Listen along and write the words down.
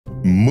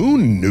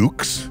Moon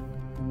nukes?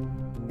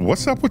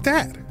 What's up with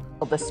that?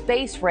 The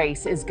space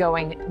race is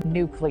going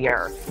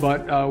nuclear.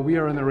 But we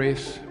are in the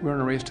race. We're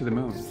in a race to the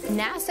moon.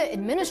 NASA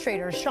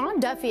Administrator Sean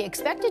Duffy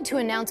expected to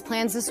announce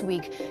plans this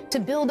week to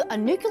build a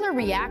nuclear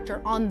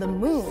reactor on the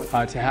moon.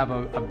 To have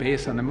a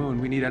base on the moon,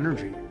 we need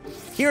energy.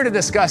 Here to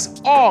discuss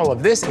all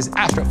of this is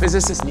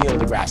astrophysicist Neil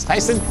deGrasse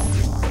Tyson.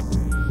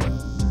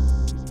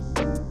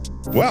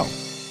 Well,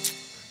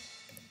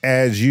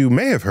 as you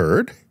may have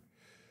heard,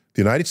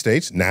 the United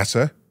States,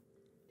 NASA,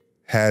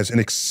 has an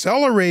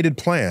accelerated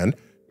plan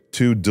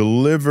to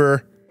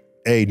deliver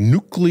a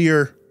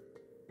nuclear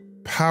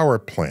power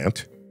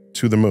plant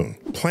to the moon.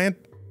 Plant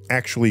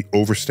actually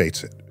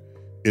overstates it.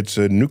 It's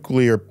a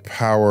nuclear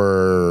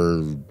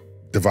power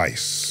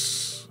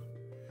device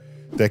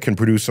that can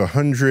produce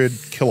 100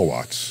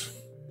 kilowatts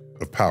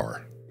of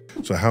power.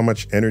 So how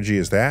much energy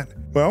is that?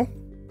 Well,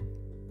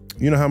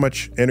 you know how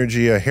much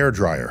energy a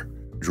hairdryer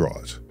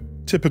draws.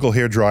 Typical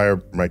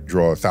hairdryer might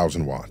draw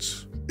 1,000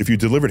 watts. If you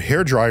delivered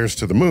hairdryers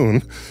to the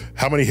moon,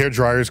 how many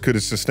hairdryers could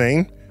it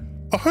sustain?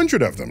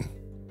 100 of them,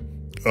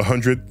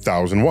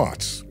 100,000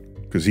 watts,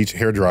 because each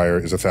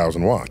hairdryer is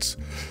 1,000 watts.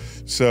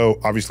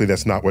 So obviously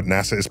that's not what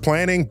NASA is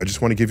planning. I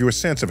just want to give you a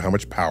sense of how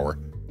much power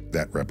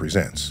that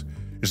represents.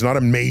 It's not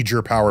a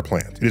major power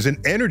plant. It is an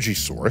energy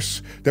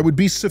source that would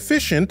be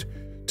sufficient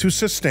to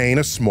sustain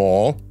a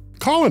small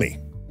colony,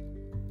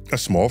 a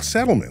small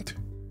settlement.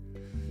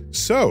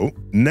 So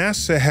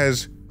NASA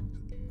has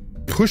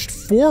pushed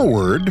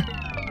forward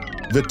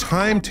the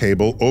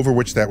timetable over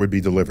which that would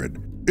be delivered.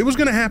 It was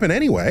going to happen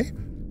anyway.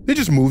 They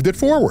just moved it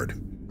forward.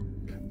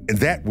 And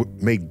that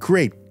made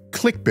great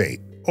clickbait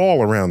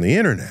all around the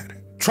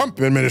internet.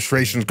 Trump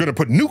administration is going to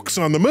put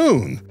nukes on the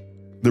moon.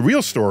 The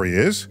real story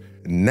is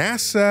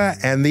NASA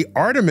and the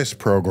Artemis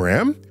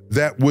program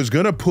that was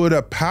going to put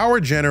a power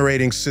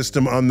generating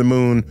system on the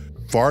moon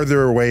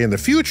farther away in the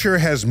future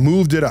has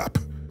moved it up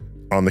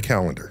on the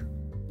calendar.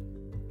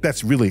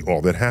 That's really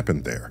all that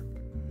happened there.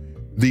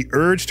 The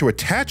urge to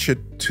attach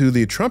it to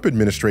the Trump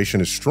administration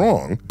is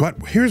strong, but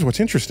here's what's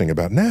interesting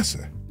about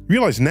NASA.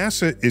 Realize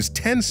NASA is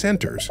 10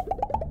 centers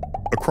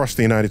across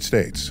the United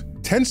States.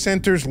 10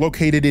 centers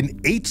located in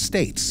 8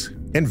 states.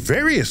 And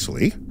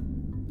variously,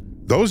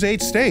 those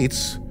 8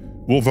 states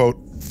will vote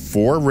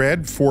 4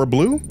 red, 4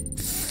 blue,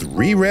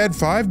 3 red,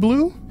 5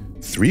 blue,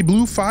 3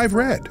 blue, 5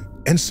 red.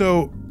 And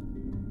so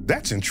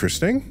that's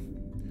interesting,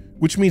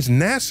 which means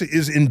NASA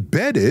is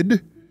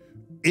embedded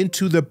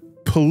into the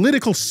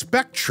political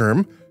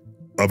spectrum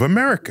of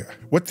America.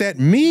 What that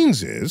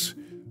means is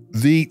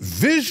the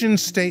vision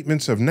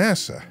statements of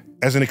NASA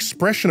as an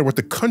expression of what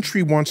the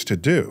country wants to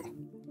do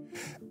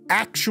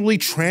actually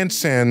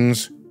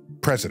transcends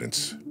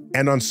presidents,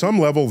 and on some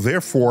level,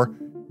 therefore,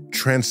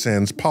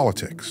 transcends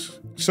politics.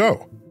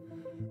 So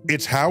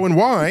it's how and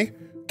why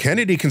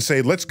Kennedy can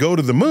say, let's go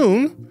to the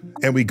moon,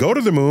 and we go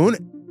to the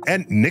moon,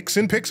 and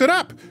Nixon picks it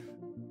up.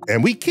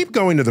 And we keep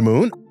going to the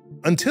moon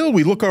until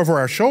we look over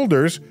our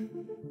shoulders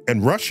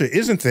and Russia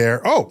isn't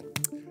there. Oh,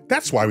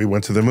 that's why we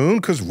went to the moon,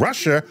 because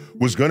Russia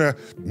was gonna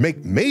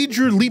make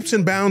major leaps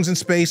and bounds in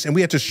space, and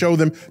we had to show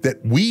them that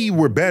we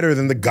were better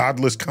than the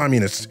godless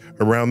communists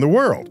around the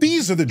world.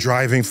 These are the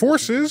driving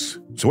forces.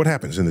 So what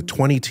happens in the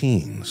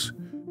 20-teens,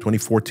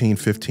 2014,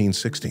 15,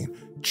 16?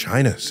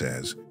 China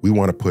says, we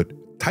wanna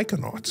put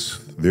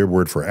taikonauts, their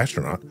word for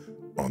astronaut,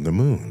 on the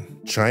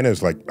moon. China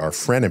is like our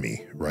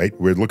frenemy, right?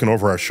 We're looking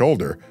over our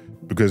shoulder,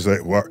 because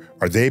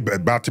are they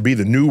about to be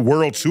the new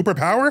world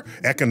superpower?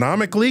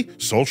 Economically,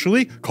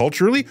 socially,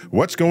 culturally,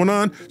 what's going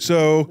on?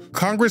 So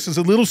Congress is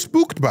a little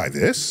spooked by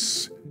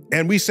this,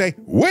 and we say,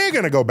 we're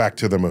gonna go back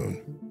to the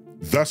moon.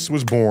 Thus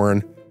was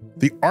born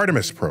the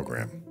Artemis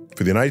program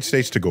for the United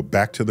States to go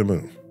back to the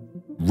moon.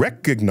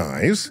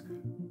 Recognize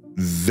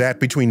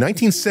that between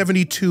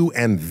 1972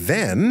 and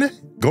then,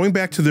 going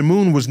back to the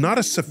moon was not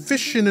a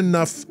sufficient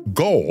enough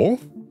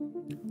goal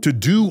to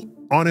do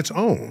on its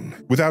own,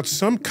 without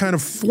some kind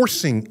of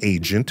forcing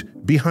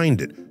agent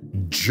behind it.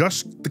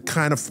 Just the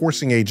kind of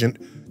forcing agent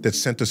that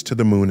sent us to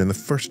the moon in the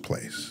first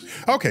place.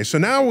 Okay, so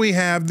now we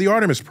have the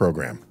Artemis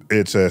program.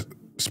 It's a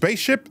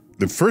spaceship.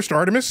 The first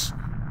Artemis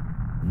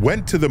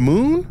went to the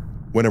moon,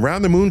 went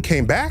around the moon,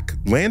 came back,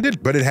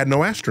 landed, but it had no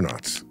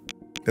astronauts.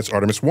 That's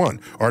Artemis 1.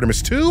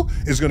 Artemis 2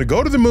 is gonna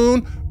go to the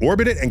moon,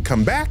 orbit it, and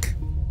come back.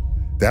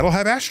 That'll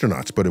have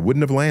astronauts, but it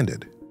wouldn't have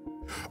landed.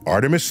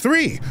 Artemis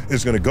 3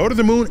 is going to go to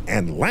the moon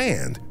and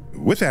land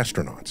with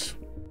astronauts.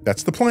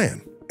 That's the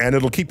plan. And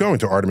it'll keep going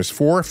to Artemis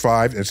 4,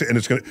 5,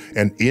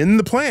 and in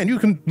the plan, you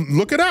can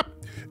look it up.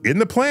 In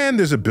the plan,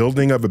 there's a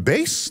building of a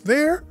base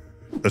there,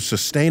 a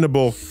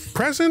sustainable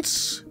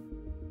presence.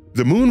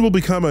 The moon will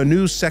become a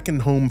new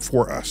second home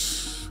for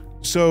us.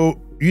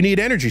 So you need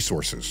energy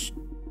sources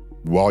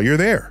while you're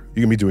there.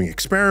 You're gonna be doing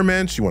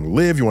experiments, you wanna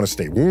live, you wanna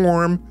stay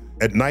warm.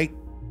 At night,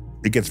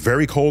 it gets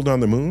very cold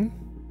on the moon.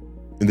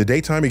 In the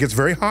daytime, it gets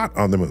very hot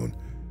on the moon.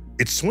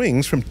 It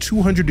swings from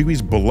 200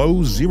 degrees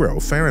below 0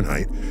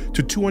 Fahrenheit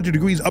to 200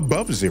 degrees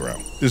above 0.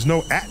 There's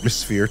no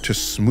atmosphere to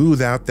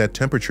smooth out that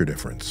temperature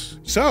difference.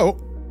 So,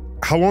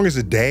 how long is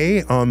a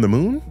day on the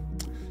moon?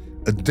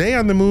 A day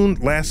on the moon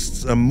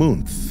lasts a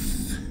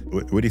month.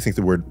 Where do you think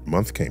the word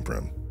month came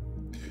from?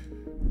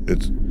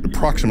 It's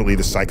approximately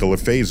the cycle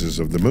of phases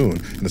of the moon.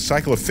 And the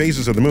cycle of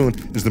phases of the moon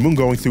is the moon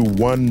going through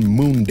one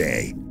moon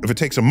day. If it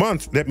takes a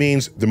month, that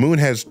means the moon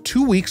has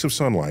 2 weeks of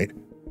sunlight,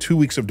 2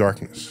 weeks of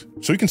darkness.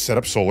 So you can set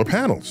up solar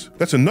panels.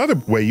 That's another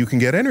way you can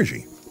get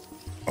energy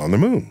on the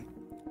moon.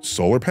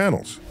 Solar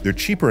panels. They're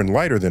cheaper and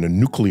lighter than a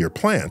nuclear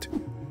plant,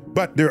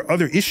 but there are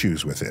other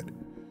issues with it.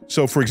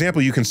 So for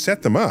example, you can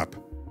set them up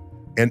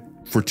and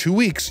for 2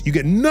 weeks, you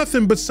get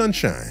nothing but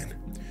sunshine.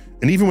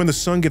 And even when the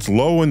sun gets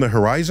low in the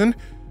horizon,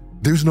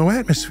 there's no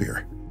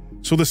atmosphere.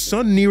 So the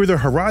sun near the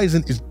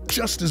horizon is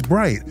just as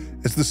bright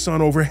as the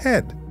sun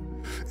overhead.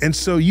 And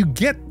so you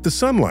get the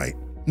sunlight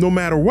no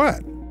matter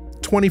what,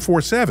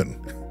 24/7,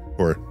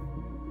 or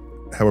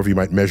however you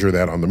might measure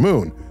that on the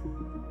moon.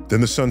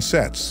 Then the sun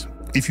sets.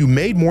 If you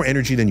made more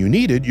energy than you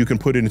needed, you can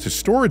put it into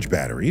storage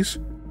batteries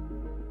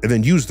and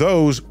then use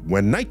those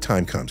when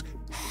nighttime comes.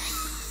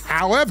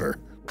 However,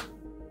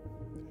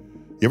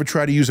 you ever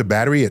try to use a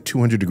battery at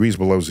 200 degrees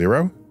below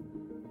zero?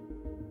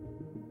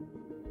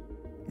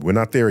 We're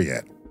not there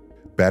yet.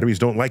 Batteries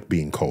don't like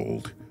being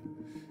cold.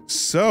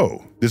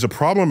 So there's a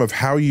problem of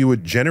how you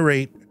would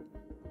generate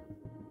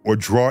or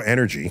draw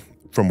energy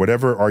from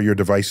whatever are your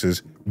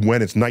devices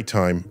when it's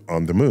nighttime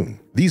on the moon.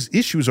 These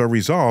issues are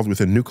resolved with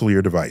a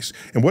nuclear device.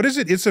 And what is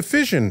it? It's a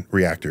fission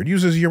reactor. It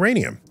uses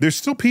uranium. There's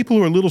still people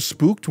who are a little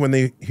spooked when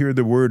they hear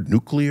the word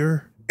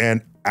nuclear.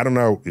 And I don't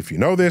know if you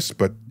know this,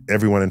 but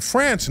everyone in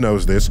France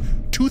knows this.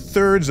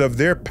 2/3 of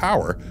their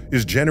power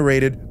is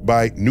generated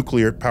by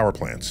nuclear power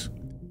plants.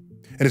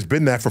 And it's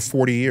been that for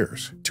 40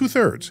 years.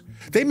 2/3.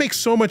 They make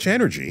so much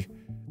energy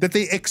that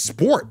they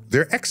export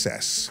their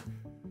excess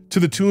to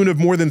the tune of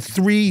more than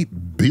 3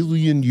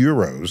 billion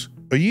euros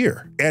a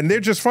year. And they're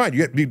just fine.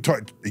 You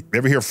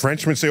ever hear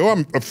Frenchmen say, oh,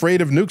 I'm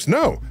afraid of nukes?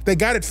 No, they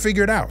got it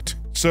figured out.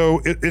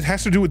 So it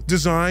has to do with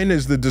design.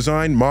 Is the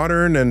design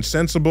modern and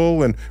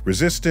sensible and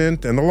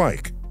resistant and the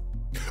like?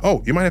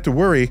 Oh, you might have to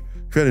worry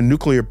if you had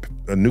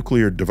a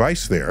nuclear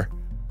device there.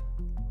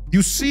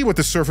 You see what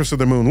the surface of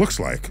the moon looks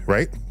like,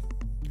 right?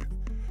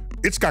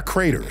 It's got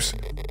craters.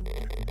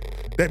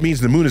 That means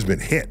the moon has been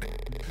hit.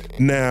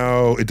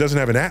 Now, it doesn't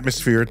have an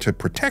atmosphere to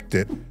protect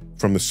it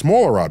from the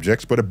smaller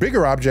objects, but a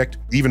bigger object,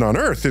 even on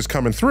Earth, is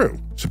coming through.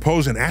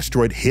 Suppose an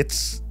asteroid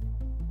hits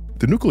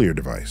the nuclear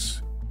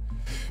device.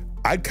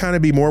 I'd kind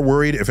of be more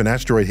worried if an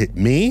asteroid hit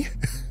me.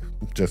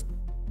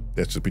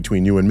 That's just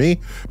between you and me.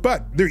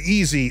 But they're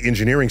easy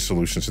engineering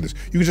solutions to this.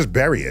 You can just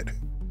bury it.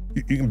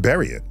 You can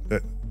bury it.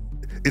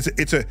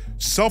 It's a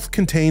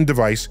self-contained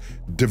device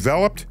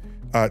developed.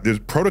 There's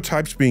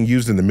prototypes being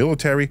used in the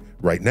military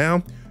right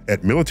now.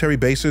 At military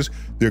bases,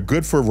 they're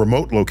good for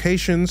remote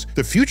locations.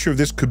 The future of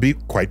this could be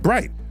quite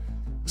bright.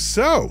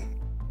 So,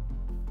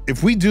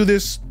 if we do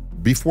this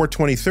before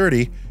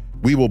 2030,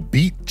 we will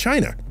beat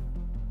China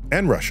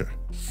and Russia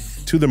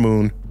to the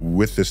moon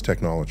with this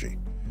technology.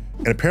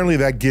 And apparently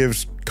that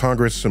gives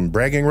Congress some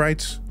bragging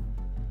rights.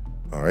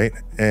 All right,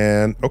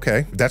 and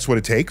okay, that's what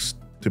it takes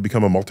to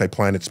become a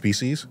multi-planet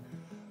species.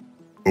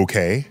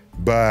 Okay,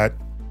 but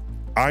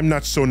I'm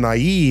not so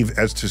naive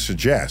as to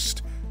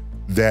suggest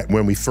that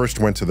when we first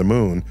went to the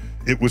moon,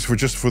 it was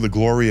just for the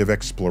glory of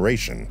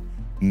exploration.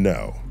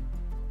 No,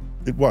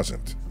 it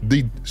wasn't.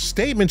 The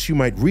statements you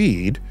might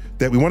read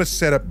that we want to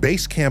set up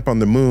base camp on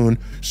the moon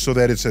so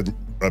that it's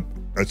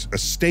a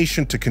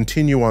station to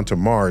continue onto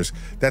Mars,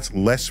 that's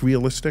less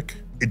realistic.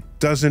 It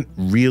doesn't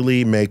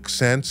really make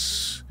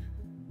sense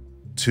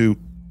to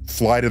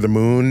fly to the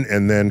moon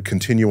and then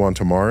continue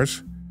onto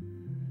Mars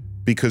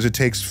because it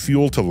takes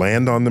fuel to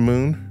land on the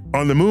moon.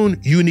 On the moon,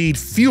 you need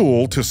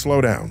fuel to slow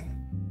down.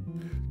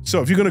 So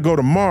if you're gonna go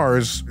to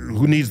Mars,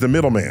 who needs the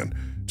middleman?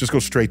 Just go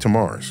straight to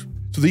Mars.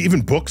 So there are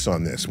even books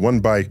on this, one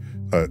by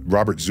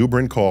Robert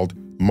Zubrin called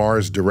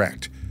Mars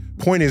Direct.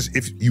 Point is,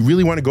 if you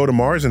really wanna go to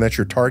Mars and that's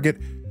your target,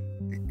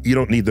 you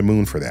don't need the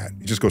moon for that.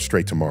 You just go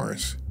straight to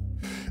Mars.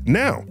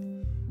 Now,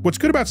 what's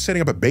good about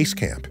setting up a base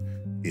camp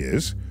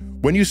is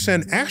when you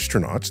send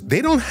astronauts,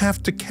 they don't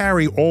have to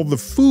carry all the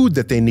food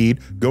that they need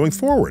going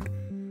forward.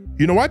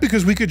 You know why?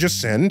 Because we could just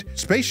send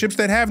spaceships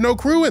that have no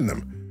crew in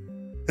them.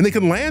 And they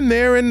can land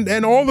there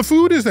and all the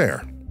food is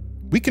there.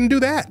 We can do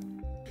that.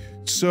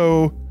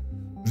 So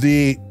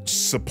the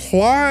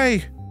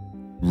supply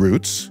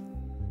routes,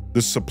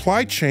 the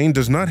supply chain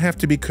does not have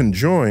to be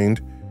conjoined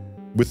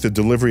with the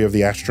delivery of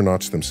the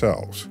astronauts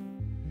themselves.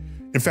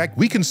 In fact,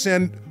 we can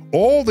send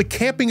all the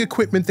camping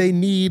equipment they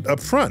need up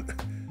front.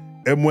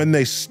 And when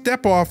they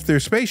step off their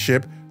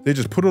spaceship, they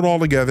just put it all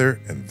together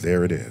and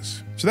there it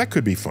is. So that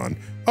could be fun.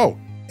 Oh,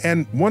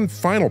 and one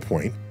final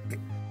point.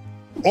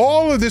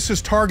 All of this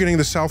is targeting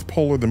the South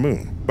Pole of the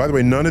moon. By the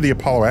way, none of the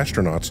Apollo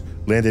astronauts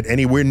landed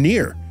anywhere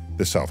near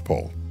the South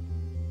Pole.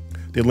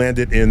 They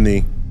landed in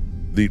the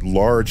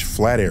large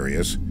flat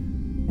areas,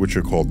 which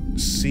are called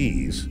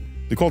seas.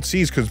 They're called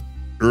seas because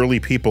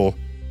early people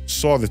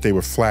saw that they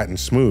were flat and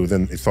smooth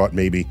and they thought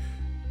maybe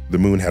the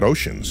moon had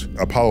oceans.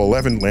 Apollo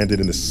 11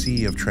 landed in the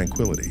Sea of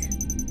Tranquility.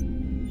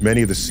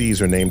 Many of the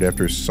seas are named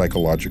after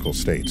psychological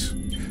states.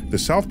 the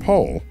South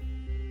Pole,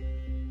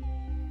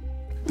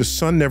 the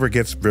sun never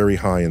gets very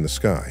high in the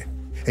sky.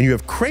 And you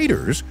have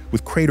craters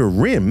with crater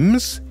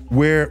rims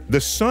where the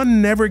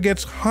sun never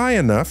gets high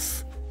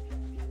enough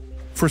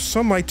for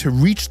sunlight to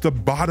reach the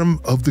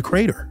bottom of the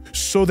crater.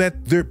 So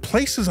that there are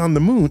places on the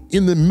moon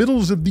in the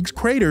middles of these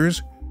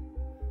craters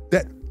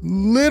that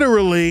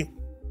literally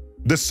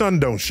the sun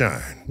don't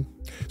shine.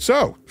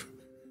 So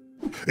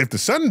if the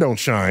sun don't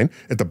shine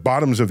at the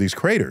bottoms of these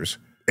craters,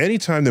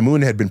 anytime the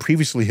moon had been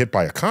previously hit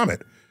by a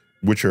comet,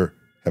 which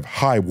have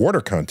high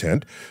water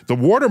content, the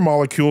water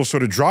molecules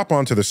sort of drop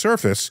onto the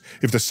surface.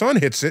 If the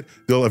sun hits it,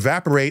 they'll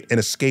evaporate and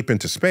escape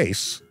into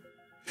space.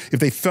 If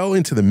they fell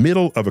into the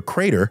middle of a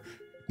crater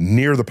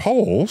near the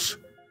poles,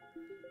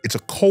 it's a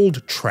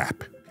cold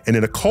trap. And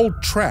in a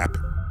cold trap,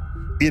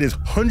 it is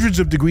hundreds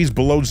of degrees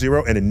below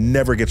zero and it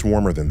never gets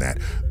warmer than that.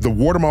 The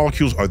water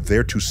molecules are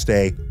there to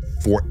stay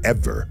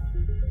forever,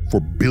 for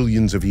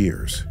billions of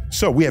years.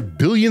 So we have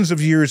billions of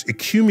years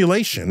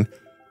accumulation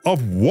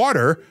of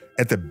water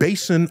at the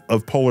basin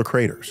of polar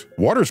craters.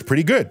 Water's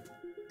pretty good.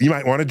 You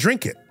might want to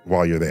drink it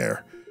while you're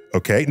there,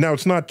 okay? Now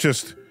it's not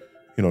just,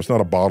 it's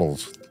not a bottle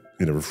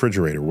in a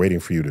refrigerator waiting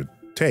for you to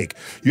take.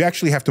 You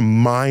actually have to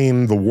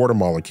mine the water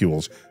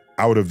molecules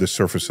out of the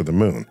surface of the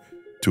moon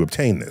to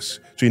obtain this.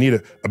 So you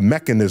need a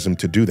mechanism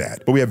to do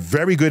that. But we have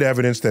very good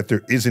evidence that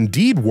there is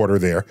indeed water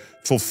there,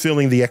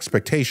 fulfilling the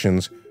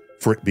expectations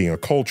for it being a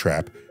cold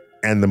trap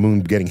and the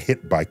moon getting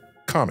hit by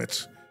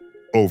comets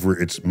over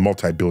its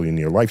multi-billion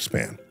year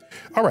lifespan.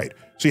 All right,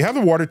 so you have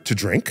the water to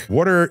drink.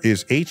 Water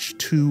is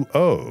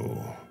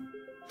H2O.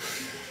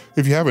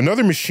 If you have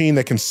another machine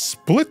that can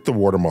split the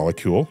water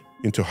molecule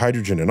into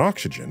hydrogen and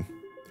oxygen,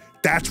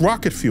 that's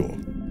rocket fuel.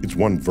 It's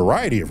one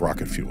variety of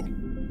rocket fuel.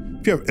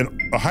 If you have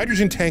a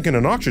hydrogen tank and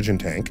an oxygen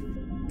tank,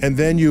 and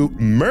then you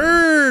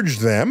merge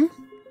them,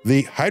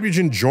 the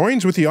hydrogen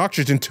joins with the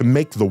oxygen to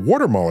make the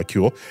water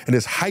molecule and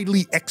is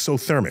highly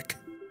exothermic.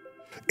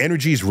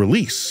 Energy is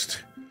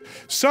released.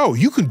 So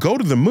you could go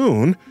to the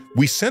moon,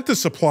 we sent the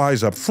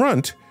supplies up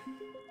front,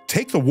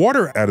 take the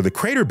water out of the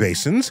crater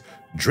basins,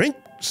 drink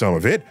some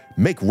of it,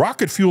 make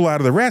rocket fuel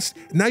out of the rest,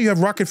 and now you have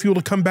rocket fuel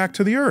to come back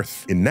to the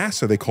Earth. In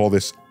NASA, they call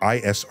this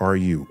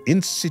ISRU,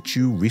 In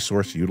Situ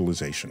Resource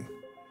Utilization.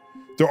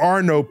 There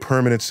are no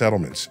permanent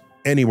settlements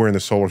anywhere in the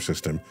solar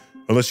system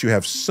unless you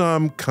have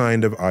some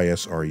kind of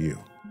ISRU.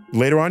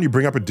 Later on, you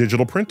bring up a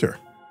digital printer.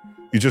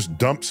 You just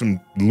dump some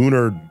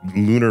lunar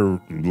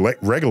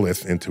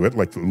regolith into it,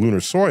 like the lunar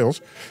soils,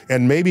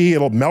 and maybe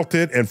it'll melt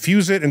it and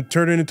fuse it and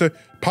turn it into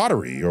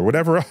pottery or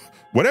whatever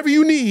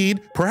you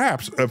need.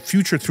 Perhaps a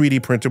future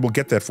 3D printer will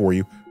get that for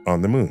you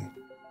on the moon.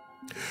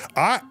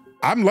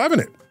 I'm loving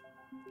it.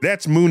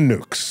 That's Moon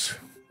Nukes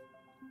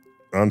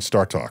on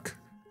StarTalk.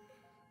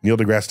 Neil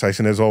deGrasse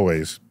Tyson, as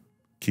always,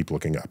 keep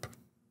looking up.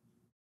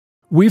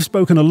 We've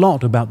spoken a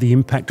lot about the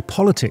impact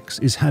politics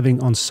is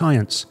having on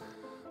science.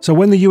 So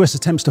when the US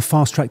attempts to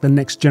fast-track the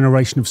next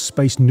generation of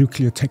space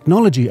nuclear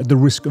technology at the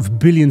risk of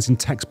billions in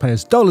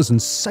taxpayers' dollars and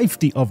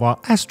safety of our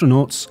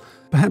astronauts,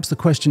 perhaps the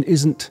question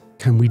isn't,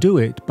 can we do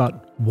it,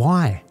 but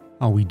why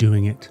are we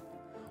doing it?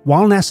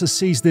 While NASA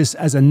sees this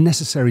as a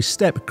necessary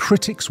step,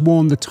 critics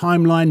warn the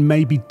timeline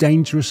may be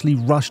dangerously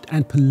rushed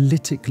and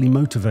politically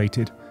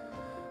motivated.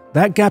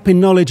 That gap in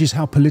knowledge is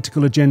how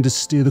political agendas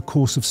steer the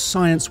course of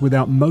science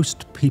without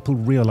most people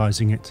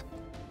realizing it.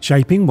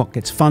 Shaping what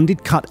gets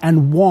funded, cut,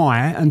 and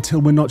why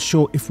until we're not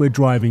sure if we're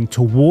driving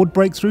toward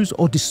breakthroughs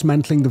or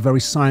dismantling the very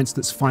science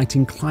that's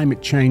fighting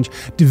climate change,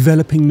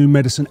 developing new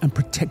medicine, and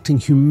protecting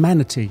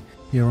humanity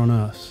here on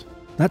Earth.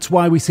 That's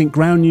why we think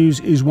Ground News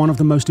is one of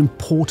the most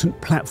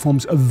important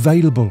platforms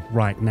available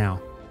right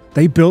now.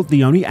 They built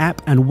the only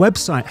app and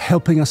website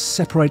helping us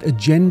separate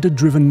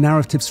agenda-driven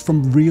narratives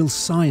from real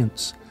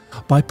science.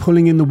 By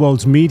pulling in the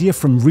world's media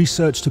from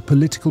research to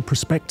political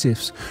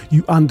perspectives,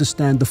 you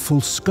understand the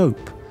full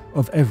scope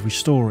of every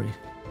story.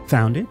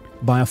 Founded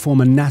by a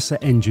former NASA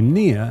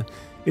engineer,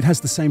 it has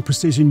the same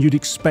precision you'd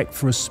expect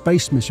for a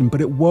space mission,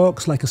 but it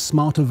works like a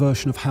smarter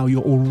version of how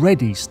you're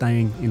already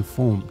staying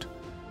informed.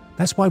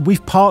 That's why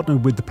we've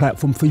partnered with the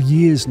platform for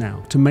years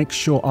now to make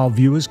sure our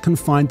viewers can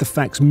find the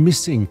facts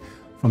missing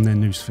from their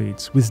news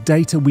feeds, with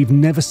data we've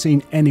never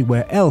seen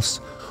anywhere else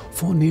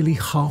for nearly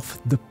half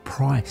the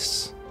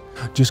price.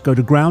 Just go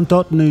to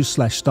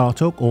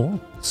ground.news/StarTalk or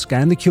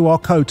scan the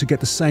QR code to get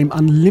the same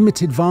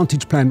unlimited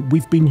Vantage plan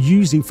we've been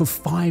using for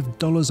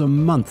 $5 a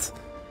month.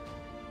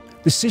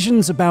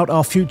 Decisions about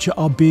our future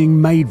are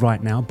being made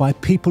right now by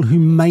people who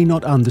may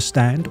not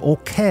understand or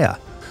care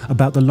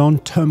about the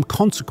long-term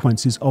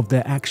consequences of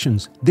their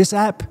actions. This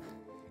app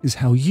is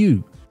how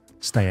you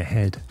stay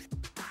ahead.